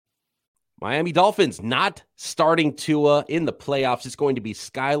Miami Dolphins not starting Tua in the playoffs. It's going to be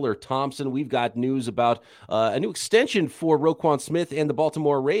Skylar Thompson. We've got news about a new extension for Roquan Smith and the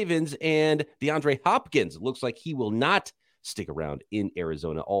Baltimore Ravens, and DeAndre Hopkins. It looks like he will not stick around in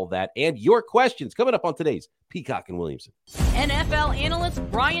Arizona. All that and your questions coming up on today's Peacock and Williamson. NFL analyst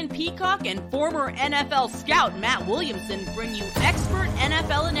Brian Peacock and former NFL scout Matt Williamson bring you expert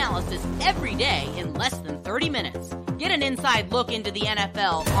NFL analysis every day in less than 30 minutes. Get an inside look into the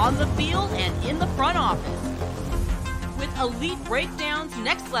NFL on the field and in the front office. With elite breakdowns,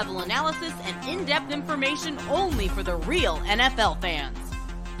 next-level analysis, and in-depth information only for the real NFL fans.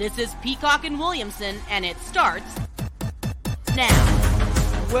 This is Peacock and Williamson, and it starts now.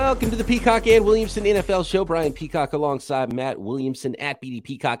 Welcome to the Peacock and Williamson NFL show. Brian Peacock alongside Matt Williamson at BD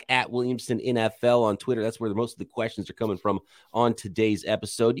Peacock at Williamson NFL on Twitter. That's where most of the questions are coming from on today's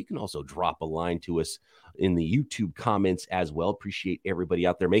episode. You can also drop a line to us in the YouTube comments as well. Appreciate everybody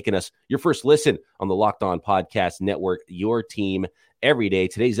out there making us your first listen on the Locked On Podcast Network, your team every day.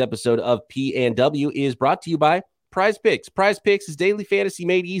 Today's episode of P&W is brought to you by Prize Picks. Prize Picks is daily fantasy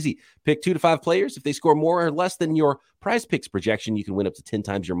made easy. Pick 2 to 5 players. If they score more or less than your Prize Picks projection, you can win up to 10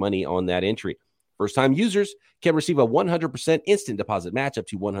 times your money on that entry. First-time users can receive a 100% instant deposit match up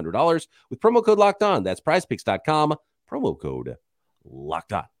to $100 with promo code Locked On. That's prizepicks.com, promo code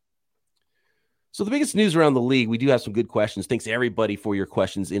Locked On. So the biggest news around the league, we do have some good questions. Thanks everybody for your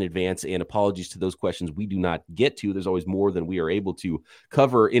questions in advance, and apologies to those questions we do not get to. There's always more than we are able to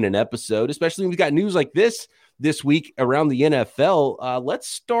cover in an episode, especially when we've got news like this week around the NFL. Let's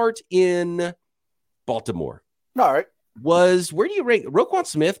start in Baltimore. All right. Where do you rank Roquan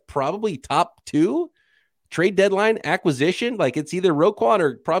Smith? Probably top 2 trade deadline acquisition. Like it's either Roquan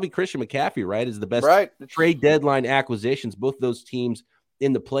or probably Christian McCaffrey, right? Is the best trade deadline acquisitions. Both those teams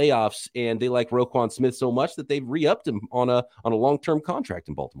in the playoffs, and they like Roquan Smith so much that they've re-upped him on a long-term contract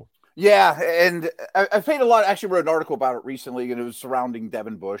in Baltimore. Yeah, and I paid a lot. I actually wrote an article about it recently, and it was surrounding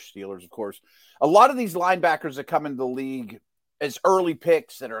Devin Bush, Steelers, of course. A lot of these linebackers that come into the league as early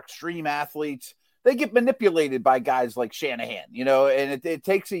picks that are extreme athletes, they get manipulated by guys like Shanahan, and it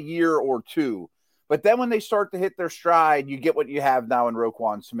takes a year or two. But then when they start to hit their stride, you get what you have now in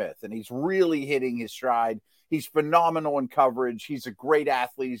Roquan Smith, and he's really hitting his stride. He's phenomenal in coverage. He's a great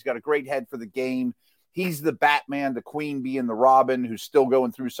athlete. He's got a great head for the game. He's the Batman, the Queen being the Robin, who's still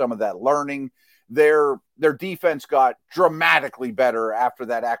going through some of that learning. Their defense got dramatically better after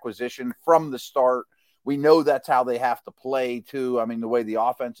that acquisition from the start. We know that's how they have to play, too. I mean, the way the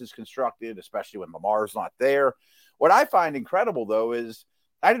offense is constructed, especially when Lamar's not there. What I find incredible, though, is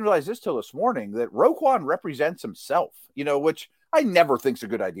I didn't realize this till this morning, that Roquan represents himself, which I never think's a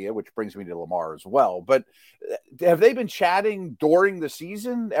good idea, which brings me to Lamar as well. But have they been chatting during the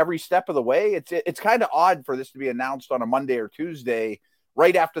season every step of the way? It's kind of odd for this to be announced on a Monday or Tuesday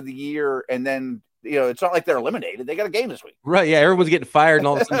right after the year, and then it's not like they're eliminated. They got a game this week. Right, yeah, everyone's getting fired and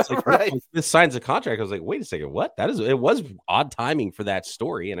all of a sudden it's like, right. This signs a contract. I was like, wait a second, what? It was odd timing for that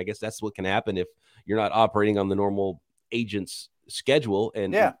story, and I guess that's what can happen if you're not operating on the normal agent's schedule,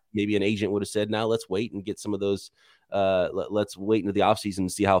 and maybe an agent would have said, now let's wait and get some of those let's wait into the offseason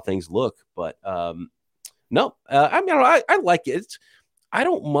and see how things look. But no, I like it. I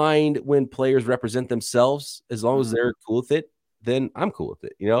don't mind when players represent themselves as long as they're cool with it. Then I'm cool with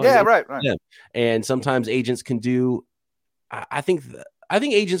it, Yeah, right. Yeah. And sometimes agents can do. I think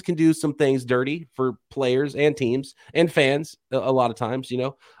agents can do some things dirty for players and teams and fans a lot of times,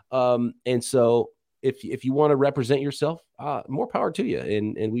 and so if you want to represent yourself, more power to you.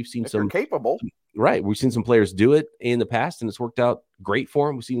 And we've seen you're capable. Right. We've seen some players do it in the past, and it's worked out great for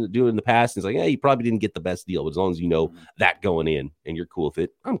them. We've seen them do it in the past. And it's like, you probably didn't get the best deal, but as long as you know that going in and you're cool with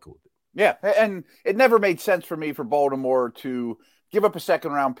it, I'm cool with it. Yeah. And it never made sense for me for Baltimore to give up a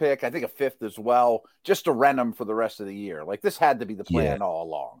second-round pick, I think a fifth as well, just to rent them for the rest of the year. Like, this had to be the plan all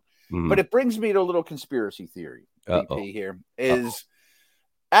along. Mm-hmm. But it brings me to a little conspiracy theory, BP, here, is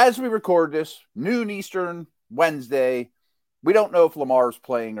as we record this, noon Eastern, Wednesday, we don't know if Lamar's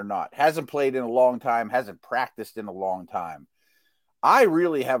playing or not. Hasn't played in a long time, hasn't practiced in a long time. I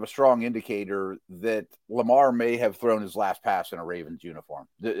really have a strong indicator that Lamar may have thrown his last pass in a Ravens uniform.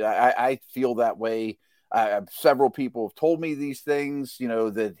 I feel that way. Several people have told me these things,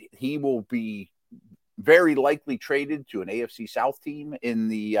 that he will be very likely traded to an AFC South team in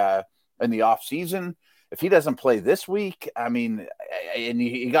the off season. If he doesn't play this week, I mean, and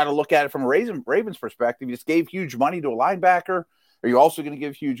you got to look at it from a Ravens perspective. You just gave huge money to a linebacker. Are you also going to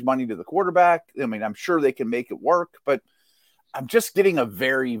give huge money to the quarterback? I mean, I'm sure they can make it work, but I'm just getting a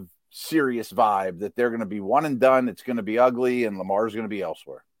very serious vibe that they're going to be one and done. It's going to be ugly, and Lamar's going to be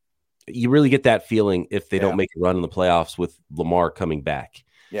elsewhere. You really get that feeling if they don't make a run in the playoffs with Lamar coming back.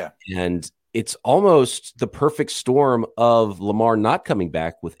 Yeah. And it's almost the perfect storm of Lamar not coming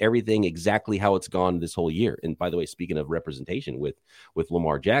back with everything exactly how it's gone this whole year. And by the way, speaking of representation with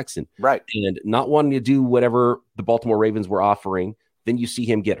Lamar Jackson, right, and not wanting to do whatever the Baltimore Ravens were offering, then you see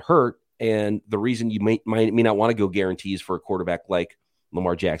him get hurt. And the reason you may not want to go guarantees for a quarterback like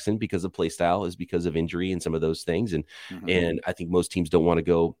Lamar Jackson because of play style is because of injury and some of those things. And I think most teams don't want to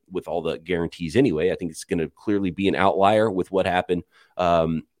go with all the guarantees anyway. I think it's going to clearly be an outlier with what happened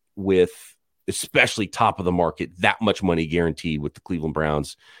with especially top of the market, that much money guaranteed with the Cleveland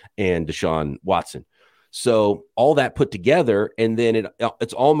Browns and Deshaun Watson. So all that put together, and then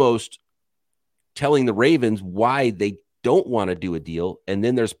it's almost telling the Ravens why they don't want to do a deal. And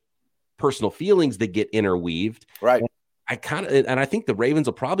then there's personal feelings that get interweaved. Right. I think the Ravens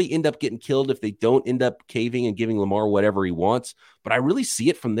will probably end up getting killed if they don't end up caving and giving Lamar whatever he wants. But I really see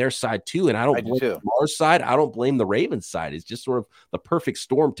it from their side too. And I don't blame Lamar's side. I don't blame the Ravens side. It's just sort of the perfect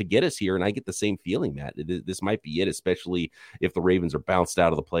storm to get us here. And I get the same feeling, Matt. This might be it, especially if the Ravens are bounced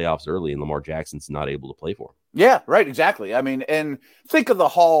out of the playoffs early and Lamar Jackson's not able to play for them. Yeah, right. Exactly. I mean, and think of the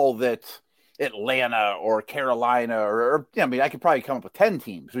haul that Atlanta or Carolina or I could probably come up with 10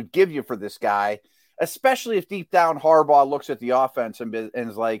 teams would give you for this guy. Especially if deep down Harbaugh looks at the offense and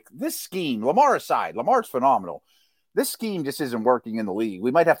is like, this scheme, Lamar aside, Lamar's phenomenal. This scheme just isn't working in the league. We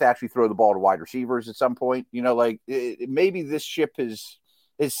might have to actually throw the ball to wide receivers at some point. Maybe this ship is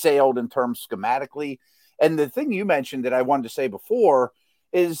sailed in terms schematically. And the thing you mentioned that I wanted to say before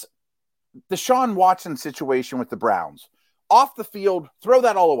is the Deshaun Watson situation with the Browns. Off the field, throw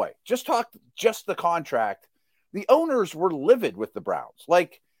that all away. Just the contract. The owners were livid with the Browns.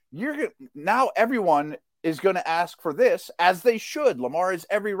 Now everyone is going to ask for this, as they should. Lamar has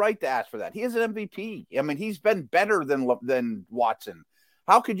every right to ask for that. He is an MVP. I mean, he's been better than Watson.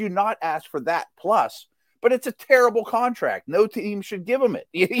 How could you not ask for that plus? But it's a terrible contract. No team should give him it.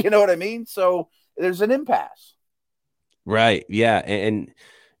 You know what I mean? So there's an impasse. Right. Yeah. And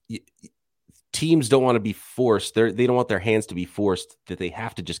teams don't want to be forced. They don't want their hands to be forced that they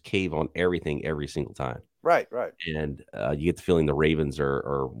have to just cave on everything every single time. Right. And you get the feeling the Ravens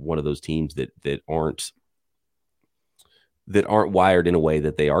are one of those teams that aren't wired in a way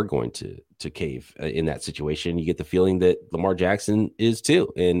that they are going to cave in that situation. You get the feeling that Lamar Jackson is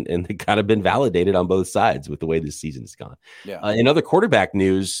too, and they kind of been validated on both sides with the way this season has gone. Yeah. In other quarterback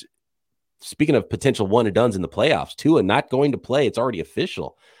news, speaking of potential one and dones in the playoffs, Tua not going to play. It's already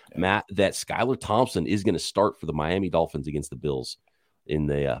official, Matt, that Skylar Thompson is going to start for the Miami Dolphins against the Bills in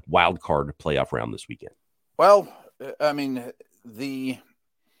the wild card playoff round this weekend. Well, I mean,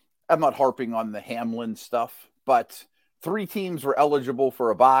 I'm not harping on the Hamlin stuff, but 3 teams were eligible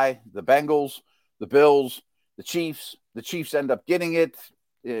for a bye: the Bengals, the Bills, the Chiefs. The Chiefs end up getting it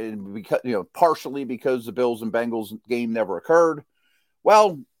because, partially because the Bills and Bengals game never occurred.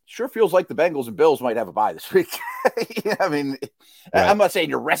 Well, sure feels like the Bengals and Bills might have a bye this week. I mean, right. I'm not saying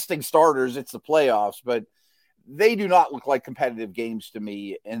you're resting starters. It's the playoffs, but they do not look like competitive games to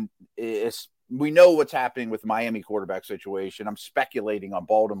me. And we know what's happening with the Miami quarterback situation. I'm speculating on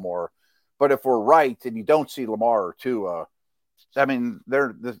Baltimore, but if we're right and you don't see Lamar or Tua, I mean,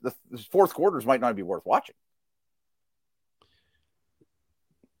 the fourth quarters might not be worth watching.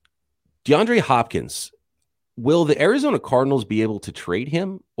 DeAndre Hopkins, will the Arizona Cardinals be able to trade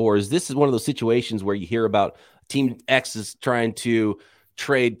him, or is this one of those situations where you hear about Team X is trying to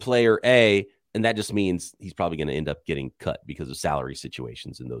trade player A, and that just means he's probably going to end up getting cut because of salary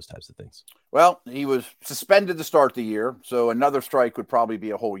situations and those types of things? Well, he was suspended to start the year, so another strike would probably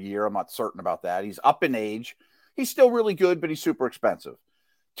be a whole year. I'm not certain about that. He's up in age. He's still really good, but he's super expensive.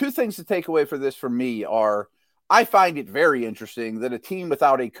 2 things to take away for this from me are, I find it very interesting that a team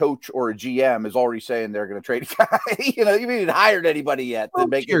without a coach or a GM is already saying they're going to trade a guy. You haven't even hired anybody yet. A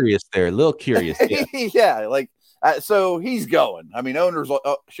little curious. Yeah. Yeah, so he's going. I mean,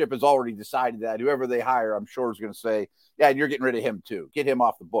 ownership has already decided that whoever they hire, I'm sure, is going to say, yeah, you're getting rid of him too. Get him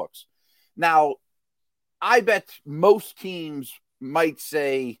off the books. Now, I bet most teams might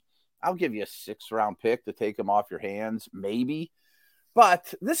say, I'll give you a 6th-round pick to take him off your hands, maybe.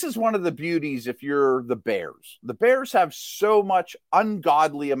 But this is one of the beauties if you're the Bears. The Bears have so much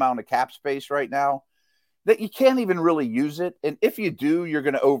ungodly amount of cap space right now that you can't even really use it. And if you do, you're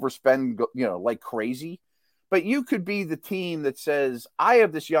going to overspend, like crazy. But you could be the team that says, I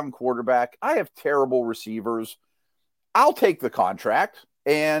have this young quarterback. I have terrible receivers. I'll take the contract,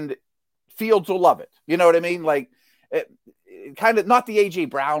 and Fields will love it. You know what I mean? Kind of not the A.J.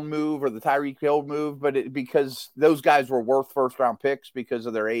 Brown move or the Tyreek Hill move, but because those guys were worth 1st-round picks because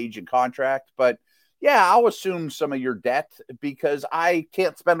of their age and contract. But, yeah, I'll assume some of your debt because I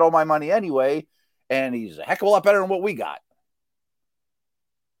can't spend all my money anyway, and he's a heck of a lot better than what we got.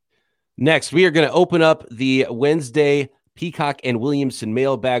 Next, we are going to open up the Wednesday Peacock and Williamson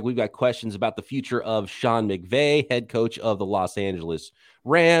mailbag. We've got questions about the future of Sean McVay, head coach of the Los Angeles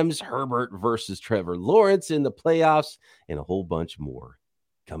Rams, Herbert versus Trevor Lawrence in the playoffs, and a whole bunch more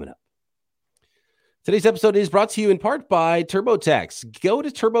coming up. Today's episode is brought to you in part by TurboTax. Go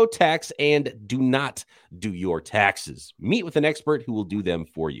to TurboTax and do not do your taxes. Meet with an expert who will do them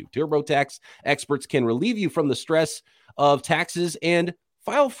for you. TurboTax experts can relieve you from the stress of taxes and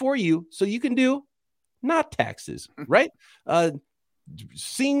file for you so you can do not taxes, right?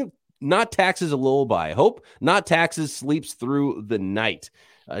 Sing not taxes a lullaby. Hope not taxes sleeps through the night.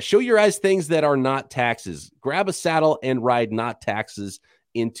 Show your eyes things that are not taxes. Grab a saddle and ride not taxes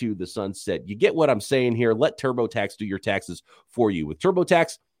into the sunset. You get what I'm saying here. Let TurboTax do your taxes for you. With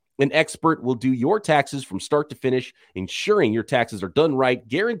TurboTax, an expert will do your taxes from start to finish, ensuring your taxes are done right,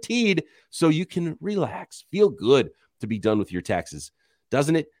 guaranteed, so you can relax. Feel good to be done with your taxes,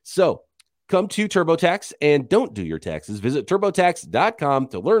 doesn't it? So come to TurboTax and don't do your taxes. Visit TurboTax.com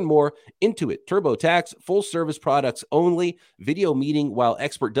to learn more. Intuit TurboTax, full service products only. Video meeting while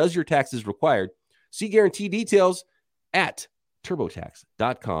expert does your taxes required. See guarantee details at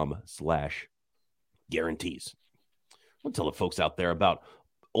TurboTax.com/guarantees. I'll tell the folks out there about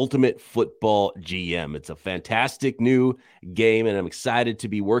Ultimate Football GM. It's a fantastic new game, and I'm excited to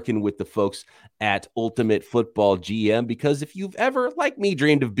be working with the folks at Ultimate Football GM, because if you've ever, like me,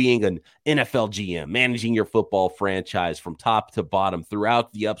 dreamed of being an NFL GM, managing your football franchise from top to bottom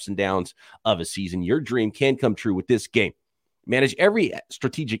throughout the ups and downs of a season, your dream can come true with this game. Manage every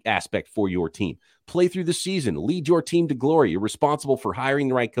strategic aspect for your team. Play through the season. Lead your team to glory. You're responsible for hiring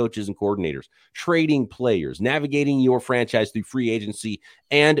the right coaches and coordinators, trading players, navigating your franchise through free agency,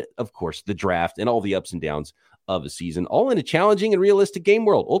 and, of course, the draft and all the ups and downs of a season, all in a challenging and realistic game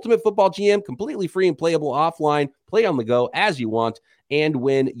world. Ultimate Football GM, completely free and playable offline. Play on the go as you want and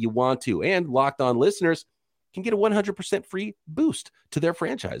when you want to. And Locked On listeners can get a 100% free boost to their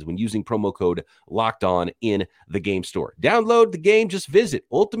franchise when using promo code Locked On in the game store. Download the game. Just visit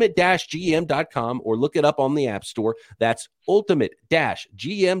ultimate-gm.com or look it up on the App Store. That's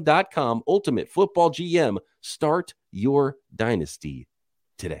ultimate-gm.com. Ultimate Football GM. Start your dynasty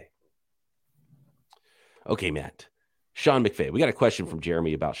today. Okay, Matt. Sean McVay. We got a question from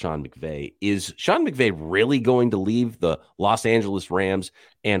Jeremy about Sean McVay. Is Sean McVay really going to leave the Los Angeles Rams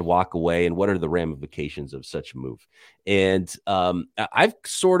and walk away? And what are the ramifications of such a move? And I'm kind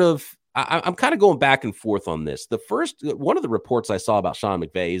of going back and forth on this. One of the reports I saw about Sean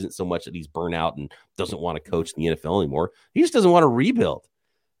McVay isn't so much that he's burnt out and doesn't want to coach in the NFL anymore. He just doesn't want to rebuild.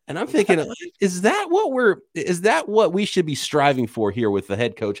 And I'm thinking, is that what we should be striving for here with the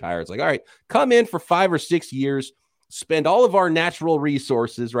head coach hire? It's like, all right, come in for 5 or 6 years, spend all of our natural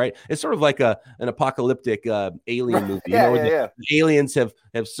resources, right? It's sort of like an apocalyptic alien movie. The aliens have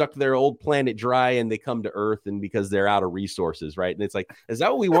sucked their old planet dry and they come to Earth, and because they're out of resources, right? And it's like, is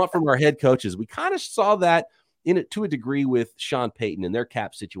that what we want from our head coaches? We kind of saw that to a degree with Sean Payton and their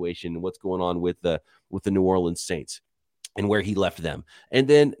cap situation and what's going on with the New Orleans Saints and where he left them. And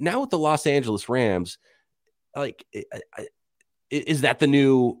then now with the Los Angeles Rams, like, should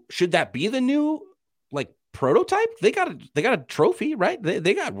that be the new, like, prototype? They got a trophy, right?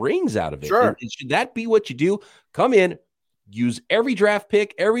 They got rings out of it. Sure. And should that be what you do? Come in, use every draft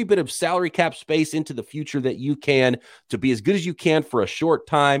pick, every bit of salary cap space into the future that you can to be as good as you can for a short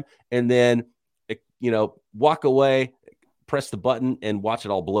time, and then, walk away, press the button, and watch it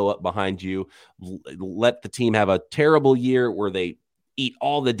all blow up behind you. Let the team have a terrible year where they eat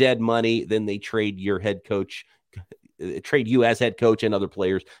all the dead money, then they trade you as head coach and other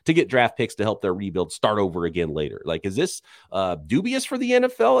players to get draft picks to help their rebuild start over again later. Like, is this dubious for the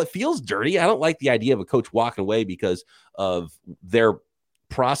NFL? It feels dirty. I don't like the idea of a coach walking away because of their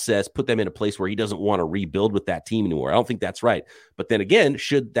process put them in a place where he doesn't want to rebuild with that team anymore. I don't think that's right. But then again,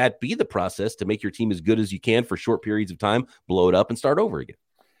 should that be the process to make your team as good as you can for short periods of time, blow it up and start over again?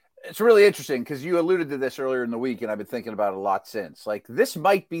 It's really interesting because you alluded to this earlier in the week, and I've been thinking about it a lot since. Like, this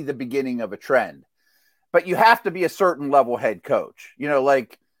might be the beginning of a trend. But you have to be a certain level head coach.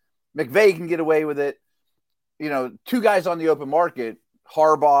 Like McVay can get away with it. 2 guys on the open market,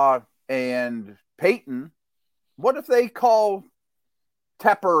 Harbaugh and Payton. What if they call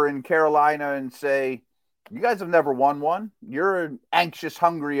Tepper in Carolina and say, you guys have never won one. You're an anxious,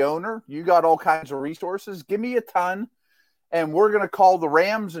 hungry owner. You got all kinds of resources. Give me a ton. And we're going to call the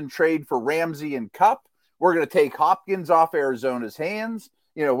Rams and trade for Ramsey and Kupp. We're going to take Hopkins off Arizona's hands.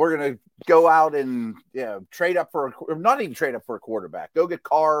 We're going to go out and trade up not even trade up for a quarterback. Go get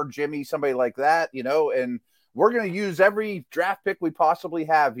Carr, Jimmy, somebody like that, and we're going to use every draft pick we possibly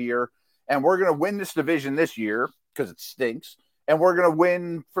have here, and we're going to win this division this year because it stinks, and we're going to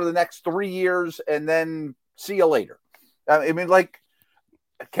win for the next 3 years and then see you later. I mean, like,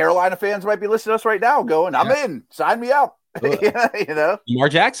 Carolina fans might be listening to us right now going, I'm in, sign me up. Lamar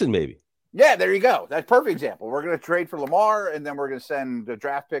Jackson, maybe. Yeah, there you go. That's a perfect example. We're going to trade for Lamar, and then we're going to send a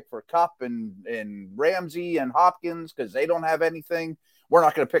draft pick for Kupp and Ramsey and Hopkins because they don't have anything. We're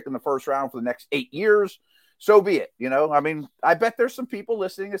not going to pick in the first round for the next 8 years. So be it. I mean, I bet there's some people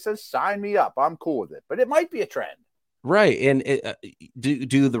listening that says, sign me up. I'm cool with it. But it might be a trend. Right. And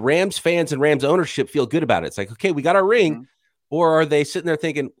do the Rams fans and Rams ownership feel good about it? It's like, okay, we got our ring. Mm-hmm. Or are they sitting there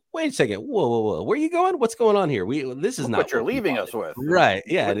thinking, wait a second, whoa, where are you going? What's going on here? This is not what you're leaving us with. Right.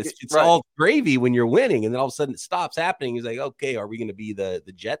 Yeah. And it's right. All gravy when you're winning. And then all of a sudden it stops happening. He's like, okay, are we going to be the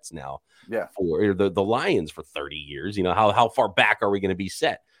Jets now? Yeah. Or the Lions for 30 years? How far back are we going to be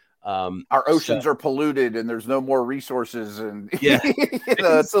set? Our oceans are polluted and there's no more resources. And yeah,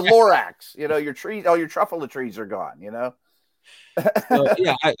 it's the Lorax, your trees, all your truffle trees are gone,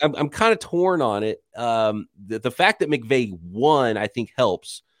 Yeah, I'm kind of torn on it. The fact that McVay won, I think,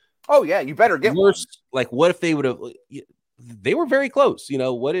 helps. Oh yeah, you better get worse. Like, what if they would have? They were very close.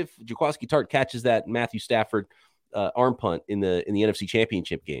 What if Jaquiski Tartt catches that Matthew Stafford arm punt in the NFC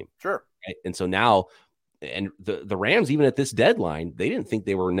Championship game? Sure. Right? And so now. And the Rams, even at this deadline, they didn't think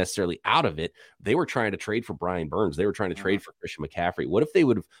they were necessarily out of it. They were trying to trade for Brian Burns. They were trying to trade for Christian McCaffrey. What if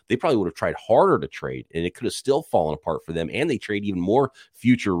they probably would have tried harder to trade, and it could have still fallen apart for them. And they trade even more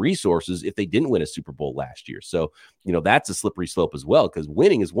future resources if they didn't win a Super Bowl last year. So, that's a slippery slope as well, because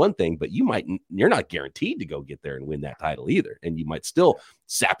winning is one thing, but you're not guaranteed to go get there and win that title either. And you might still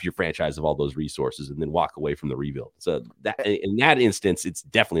sap your franchise of all those resources and then walk away from the rebuild. So that in that instance, it's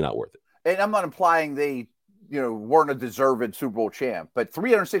definitely not worth it. And I'm not implying they, weren't a deserved Super Bowl champ, but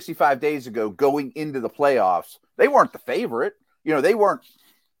 365 days ago, going into the playoffs, they weren't the favorite. They weren't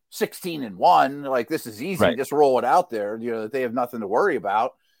 16-1. Like, this is easy. Right. Just roll it out there. They have nothing to worry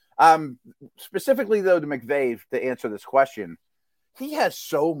about. Specifically, though, to McVay, to answer this question, he has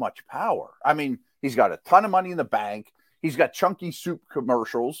so much power. I mean, he's got a ton of money in the bank. He's got chunky soup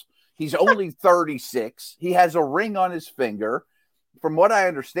commercials. He's only 36. He has a ring on his finger. From what I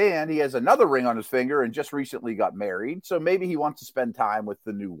understand, he has another ring on his finger and just recently got married. So maybe he wants to spend time with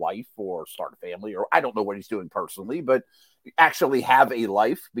the new wife or start a family, or I don't know what he's doing personally, but actually have a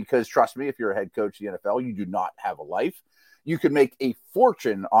life, because trust me, if you're a head coach of the NFL, you do not have a life. You could make a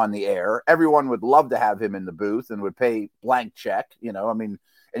fortune on the air. Everyone would love to have him in the booth and would pay blank check, and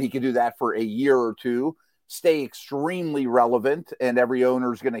he could do that for a year or two, stay extremely relevant, and every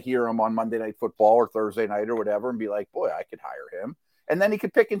owner is going to hear him on Monday Night Football or Thursday night or whatever and be like, boy, I could hire him. And then he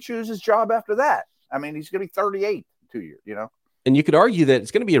could pick and choose his job after that. I mean, he's going to be 38 in 2 years, And you could argue that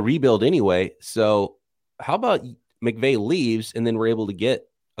it's going to be a rebuild anyway. So how about McVay leaves and then we're able to get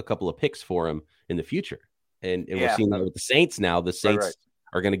a couple of picks for him in the future? And we're seeing that with the Saints now. The Saints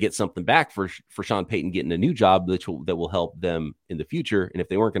are going to get something back for Sean Payton getting a new job that will help them in the future. And if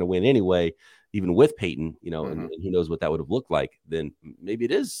they weren't going to win anyway, even with Payton, and who knows what that would have looked like, then maybe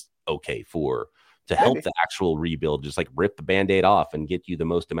it is okay to help the actual rebuild, just like rip the Band-Aid off and get you the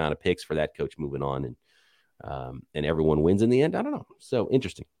most amount of picks for that coach moving on. And everyone wins in the end. I don't know. So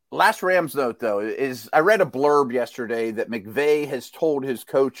interesting. Last Rams note, though, is I read a blurb yesterday that McVay has told his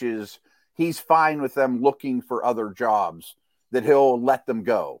coaches he's fine with them looking for other jobs, that he'll let them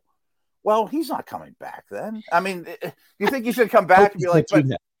go. Well, he's not coming back then. I mean, you think he should come back and be like, but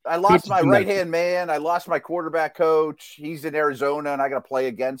I lost my right-hand man. I lost my quarterback coach. He's in Arizona and I got to play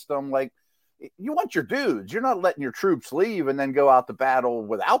against him. Like, you want your dudes. You're not letting your troops leave and then go out to battle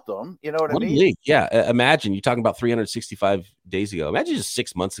without them. You know what I mean? League. Yeah. Imagine you're talking about 365 days ago. Imagine just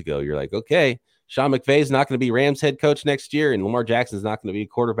 6 months ago. You're like, okay, Sean McVay is not going to be Rams head coach next year, and Lamar Jackson is not going to be a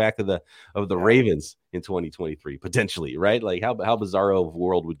quarterback of the Ravens in 2023 potentially, right? Like, how bizarro of a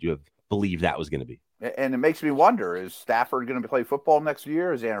world would you have believed that was going to be? And it makes me wonder: is Stafford going to play football next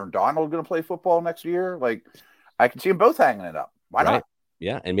year? Is Aaron Donald going to play football next year? Like, I can see them both hanging it up. Why not?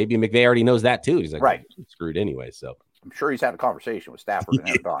 Yeah, and maybe McVay already knows that too. He's like, right, I'm screwed anyway. So I'm sure he's had a conversation with Stafford and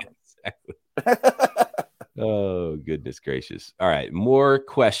Aaron Donald. Exactly. Oh, goodness gracious. All right, more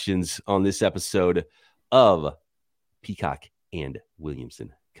questions on this episode of Peacock and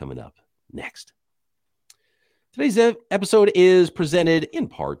Williamson coming up next. Today's episode is presented in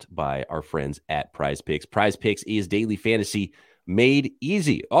part by our friends at Prize Picks. Prize Picks is daily fantasy made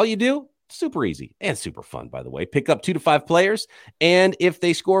easy. All you do, super easy and super fun, by the way. Pick up 2 to 5 players, and if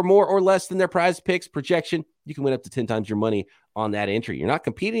they score more or less than their Prize Picks projection, you can win up to 10 times your money on that entry. You're not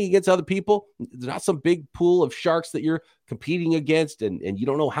competing against other people. There's not some big pool of sharks that you're competing against, and you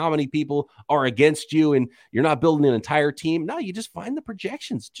don't know how many people are against you, and you're not building an entire team. No, you just find the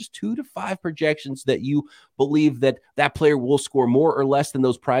projections, just 2 to 5 projections that you believe that player will score more or less than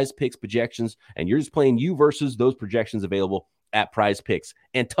those Prize Picks projections, and you're just playing you versus those projections available at Prize Picks.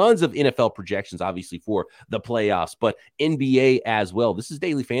 And tons of NFL projections, obviously, for the playoffs, but NBA as well. This is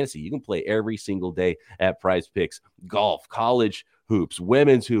daily fantasy. You can play every single day at Prize Picks. Golf, college hoops,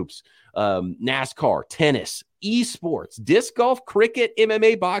 women's hoops, NASCAR, tennis, esports, disc golf, cricket,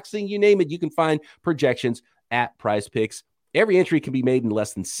 MMA, boxing, you name it. You can find projections at Prize Picks. Every entry can be made in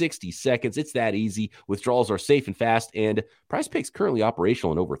less than 60 seconds. It's that easy. Withdrawals are safe and fast, and Prize Picks currently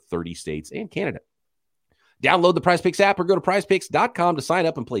operational in over 30 states and Canada. Download the Prize Picks app or go to prizepicks.com to sign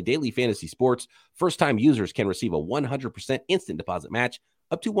up and play daily fantasy sports. First-time users can receive a 100% instant deposit match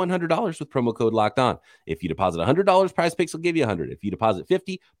up to $100 with promo code Locked On. If you deposit $100, Prize Picks will give you $100. If you deposit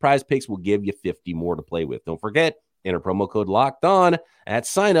 $50, Prize Picks will give you $50 more to play with. Don't forget, enter promo code Locked On at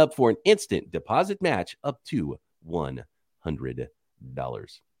sign up for an instant deposit match up to $100.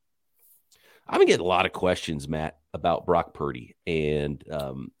 I've been getting a lot of questions, Matt, about Brock Purdy. And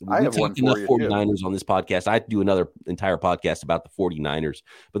we talked enough 49ers on this podcast. I do another entire podcast about the 49ers.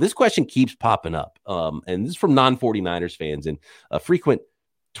 But this question keeps popping up. And this is from non-49ers fans. And a frequent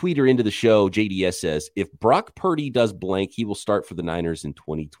tweeter into the show, JDS, says, if Brock Purdy does blank, he will start for the Niners in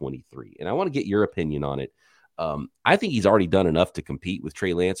 2023. And I want to get your opinion on it. I think he's already done enough to compete with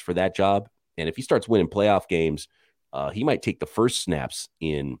Trey Lance for that job. And if he starts winning playoff games, he might take the first snaps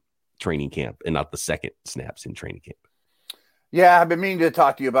in training camp and not the second snaps in training camp. Yeah, I've been meaning to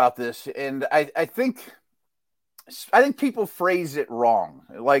talk to you about this. And I think people phrase it wrong.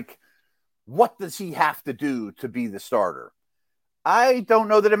 Like, what does he have to do to be the starter? I don't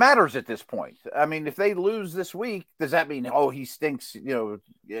know that it matters at this point. I mean, if they lose this week, does that mean, he stinks?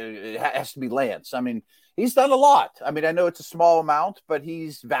 It has to be Lance. I mean, he's done a lot. I mean, I know it's a small amount, but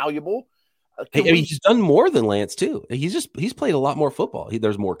he's valuable. He's done more than Lance too. He's played a lot more football.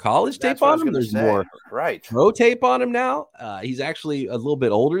 There's more college tape on him. There's more pro tape on him now. He's actually a little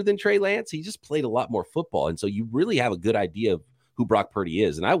bit older than Trey Lance. He just played a lot more football, and so you really have a good idea of who Brock Purdy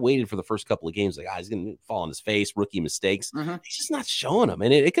is. And I waited for the first couple of games, like, he's going to fall on his face, rookie mistakes. Mm-hmm. He's just not showing them.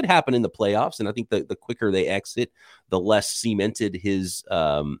 And it could happen in the playoffs. And I think the quicker they exit, the less cemented his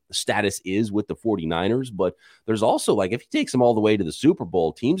status is with the 49ers. But there's also, like, if he takes them all the way to the Super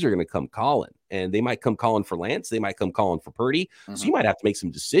Bowl, teams are going to come calling. And they might come calling for Lance. They might come calling for Purdy. Mm-hmm. So you might have to make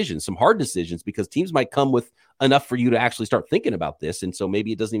some decisions, some hard decisions, because teams might come with enough for you to actually start thinking about this. And so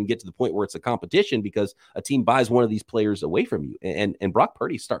maybe it doesn't even get to the point where it's a competition because a team buys one of these players away from you. And Brock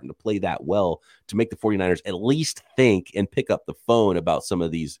Purdy's starting to play that well to make the 49ers at least think and pick up the phone about some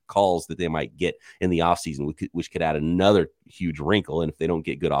of these calls that they might get in the offseason, which could add another huge wrinkle. And if they don't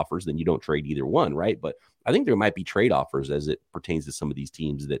get good offers, then you don't trade either one, right? But I think there might be trade offers as it pertains to some of these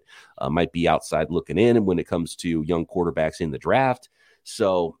teams that might be outside looking in, and when it comes to young quarterbacks in the draft.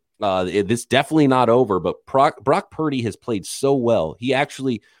 So this definitely not over, but Brock Purdy has played so well. He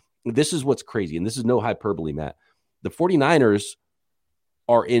actually, this is what's crazy, and this is no hyperbole, Matt. The 49ers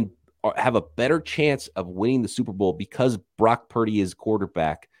have a better chance of winning the Super Bowl because Brock Purdy is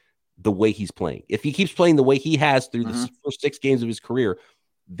quarterback the way he's playing. If he keeps playing the way he has through the first 6 games of his career,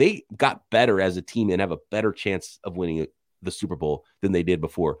 they got better as a team and have a better chance of winning the Super Bowl than they did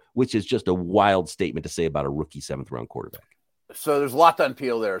before, which is just a wild statement to say about a rookie 7th-round quarterback. So there's a lot to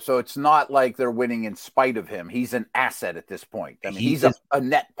unpeel there. So it's not like they're winning in spite of him. He's an asset at this point. I mean, he's a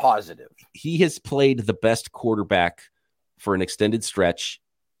net positive. He has played the best quarterback for an extended stretch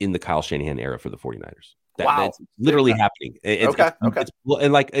in the Kyle Shanahan era for the 49ers. That's literally happening. Okay.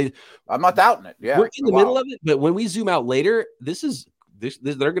 And like, I'm not doubting it. Yeah, we're in the middle of it, but when we zoom out later,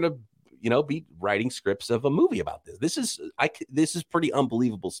 they're going to, be writing scripts of a movie about this. This is pretty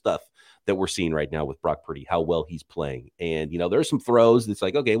unbelievable stuff that we're seeing right now with Brock Purdy, how well he's playing. And, there's some throws that's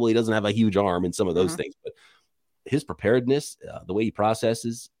like, okay, well, he doesn't have a huge arm and some of those things, but his preparedness, the way he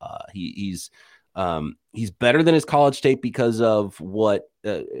processes, he's better than his college tape because of what,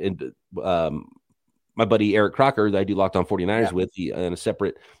 my buddy Eric Crocker that I do Locked On 49ers with, in a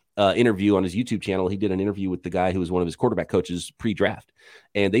separate interview on his YouTube channel, he did an interview with the guy who was one of his quarterback coaches pre-draft.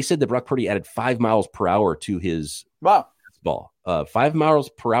 And they said that Brock Purdy added 5 miles per hour to his ball, 5 miles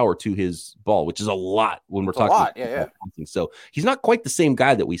per hour to his ball, which is a lot when we're talking. So he's not quite the same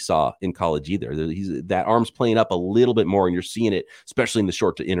guy that we saw in college either. That arm's playing up a little bit more, and you're seeing it, especially in the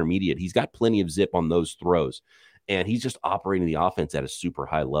short to intermediate. He's got plenty of zip on those throws, and he's just operating the offense at a super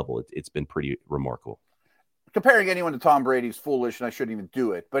high level. It's been pretty remarkable. Comparing anyone to Tom Brady is foolish, and I shouldn't even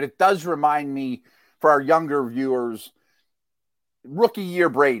do it. But it does remind me for our younger viewers, rookie year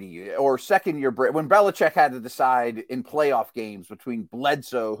Brady or second year Brady, when Belichick had to decide in playoff games between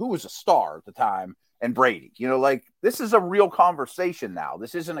Bledsoe, who was a star at the time, and Brady, like this is a real conversation now.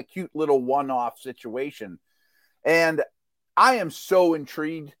 This isn't a cute little one-off situation. And I am so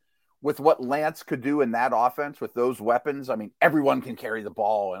intrigued with what Lance could do in that offense with those weapons. I mean, everyone can carry the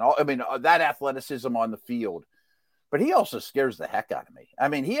ball and all. I mean, that athleticism on the field. But he also scares the heck out of me. I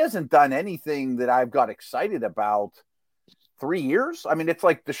mean, he hasn't done anything that I've got excited about 3 years. I mean, it's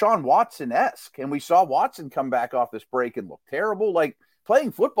like Deshaun Watson-esque. And we saw Watson come back off this break and look terrible. Like,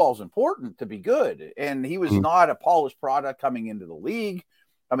 playing football is important to be good. And he was not a polished product coming into the league.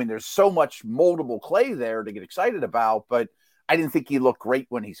 I mean, there's so much moldable clay there to get excited about, but I didn't think he looked great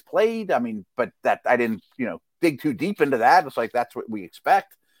when he's played. I mean, but that I didn't, dig too deep into that. It's like, that's what we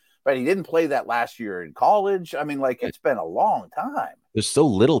expect. But he didn't play that last year in college. I mean, like, it's been a long time. There's so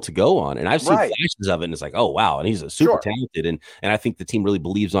little to go on. And I've seen flashes of it, and it's like, oh, wow. And he's a super talented. And I think the team really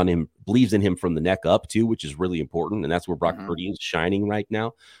believes in him from the neck up, too, which is really important. And that's where Brock Purdy is shining right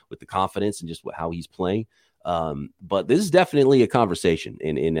now with the confidence and just how he's playing. But this is definitely a conversation,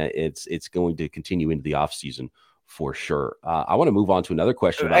 and it's going to continue into the offseason for sure. I want to move on to another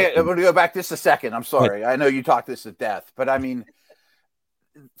question. I'm going to go back just a second. I'm sorry. I know you talked this to death, but I mean,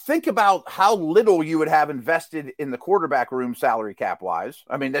 think about how little you would have invested in the quarterback room salary cap wise.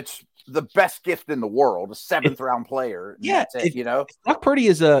 I mean, that's the best gift in the world, a 7th round player. Yeah. Brock Purdy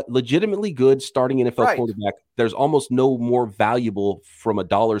is a legitimately good starting NFL quarterback. There's almost no more valuable from a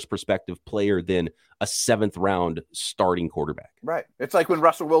dollars perspective player than a 7th round starting quarterback. Right. It's like when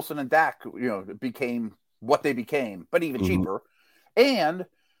Russell Wilson and Dak, became what they became, but even cheaper. And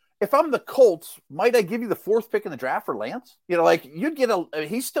if I'm the Colts, might I give you the 4th pick in the draft for Lance? You'd get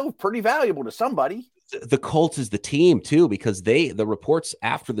he's still pretty valuable to somebody. The Colts is the team too, because the reports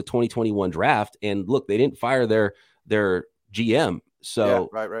after the 2021 draft, and look, they didn't fire their GM. So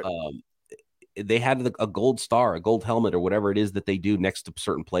they had a gold star, a gold helmet, or whatever it is that they do next to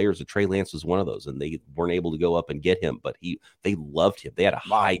certain players. And Trey Lance was one of those, and they weren't able to go up and get him, but they loved him. They had a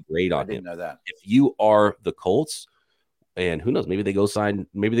high grade on him. I didn't know that. If you are the Colts, and who knows, maybe they go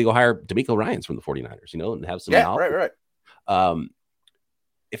hire DeMeco Ryans from the 49ers, and have some knowledge. Right.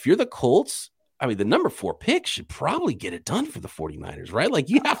 If you're the Colts, I mean, the number 4 pick should probably get it done for the 49ers, right? Like,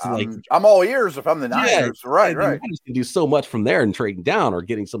 you have to I'm all ears if I'm the Niners. Right. You can do so much from there and trading down or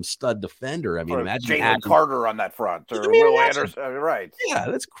getting some stud defender. I mean, imagine Jalen Carter on that front or Will Anderson. Right. Yeah,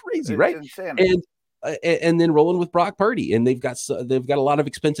 that's crazy, right? And then rolling with Brock Purdy, and they've got a lot of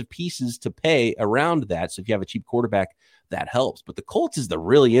expensive pieces to pay around that. So if you have a cheap quarterback, that helps. But the Colts is the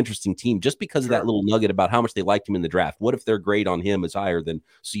really interesting team just because of that little nugget about how much they liked him in the draft. What if their grade on him is higher than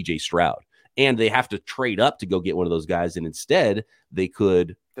CJ Stroud? And they have to trade up to go get one of those guys, and instead they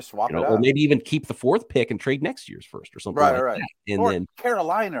could just swap it out. Or maybe even keep the 4th pick and trade next year's first or something. Right. And or then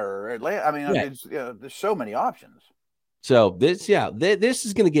Carolina or Atlanta. I mean, there's so many options. So this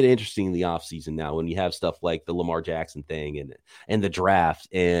is going to get interesting in the offseason now when you have stuff like the Lamar Jackson thing and the draft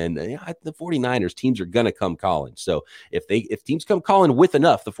and the 49ers teams are going to come calling. So if teams come calling with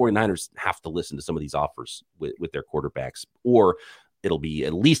enough, the 49ers have to listen to some of these offers with their quarterbacks, or it'll be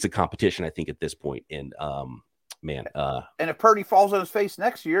at least a competition, I think, at this point. And and if Purdy falls on his face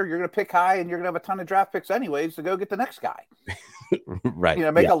next year, you're going to pick high and you're going to have a ton of draft picks anyways to go get the next guy.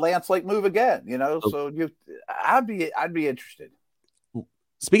 Right. Make a Lance-like move again, so I'd be interested.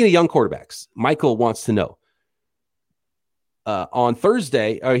 Speaking of young quarterbacks, Michael wants to know on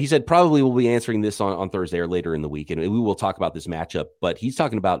Thursday, he said probably we'll be answering this on Thursday or later in the week. And we will talk about this matchup, but he's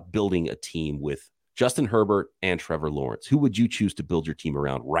talking about building a team with Justin Herbert and Trevor Lawrence. Who would you choose to build your team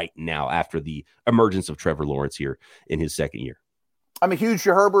around right now after the emergence of Trevor Lawrence here in his second year? I'm a huge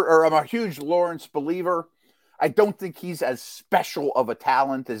Lawrence believer. I don't think he's as special of a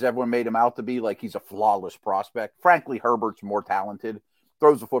talent as everyone made him out to be. Like, he's a flawless prospect. Frankly, Herbert's more talented,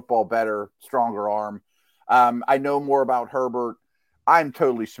 throws the football better, stronger arm. I know more about Herbert. I'm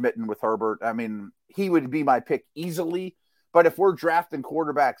totally smitten with Herbert. I mean, he would be my pick easily. But if we're drafting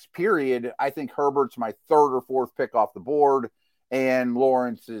quarterbacks, period, I think Herbert's my 3rd or 4th pick off the board, and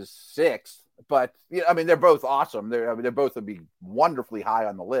Lawrence is 6th. But I mean, they're both awesome. They're both would be wonderfully high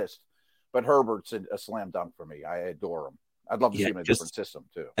on the list. But Herbert's a slam dunk for me. I adore him. I'd love to see him in a different system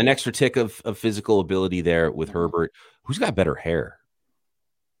too. An extra tick of physical ability there with Herbert. Who's got better hair?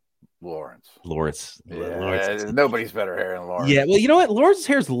 Lawrence. Nobody's better hair than Lawrence. Yeah, well, you know what? Lawrence's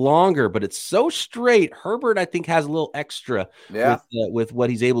hair is longer, but it's so straight. Herbert, I think, has a little extra with what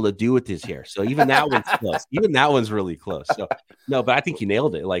he's able to do with his hair. So even that one's close. Even that one's really close. So no, but I think you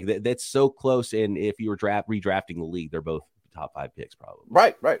nailed it. Like that's so close. And if you were redrafting the league, they're both top 5 picks probably.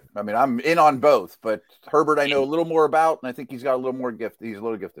 Right. I mean, I'm in on both, but Herbert I know a little more about, and I think he's got a little more gift. He's a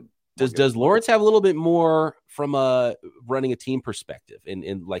little gifted. Does Lawrence have a little bit more from a running a team perspective?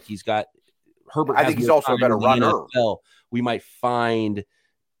 And like he's got Herbert. I think he's also a better runner. NFL, we might find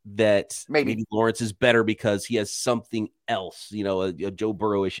that maybe Lawrence is better because he has something else, you know, a Joe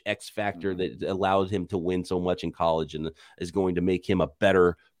Burrow-ish X factor that allowed him to win so much in college and is going to make him a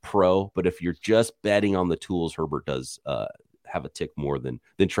better pro. But if you're just betting on the tools, Herbert does have a tick more than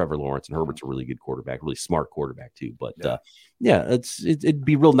Trevor Lawrence, and Herbert's a really good quarterback, really smart quarterback too. But it'd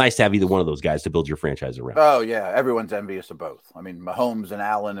be real nice to have either one of those guys to build your franchise around. Oh yeah, everyone's envious of both. I mean, Mahomes and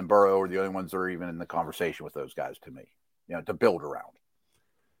Allen and Burrow are the only ones that are even in the conversation with those guys to me, you know, to build around.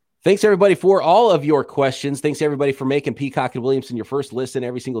 Thanks, everybody, for all of your questions. Thanks, everybody, for making Peacock and Williamson your first listen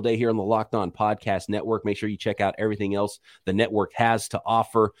every single day here on the Locked On Podcast Network. Make sure you check out everything else the network has to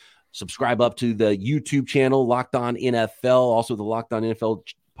offer. Subscribe up to the YouTube channel, Locked On NFL, also the Locked On NFL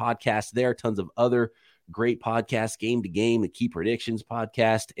podcast there. Tons of other great podcasts, Game to Game, the Key Predictions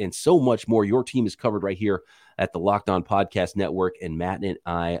podcast, and so much more. Your team is covered right here at the Locked On Podcast Network, and Matt and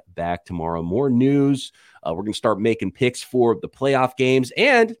I back tomorrow. More news. We're going to start making picks for the playoff games,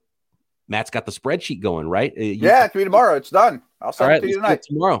 and Matt's got the spreadsheet going, right? Yeah, it can be tomorrow. It's done. I'll send it to you tonight.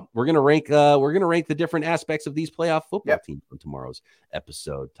 Tomorrow, we're gonna rank the different aspects of these playoff football teams on tomorrow's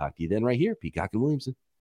episode. Talk to you then, right here, Peacock and Williamson.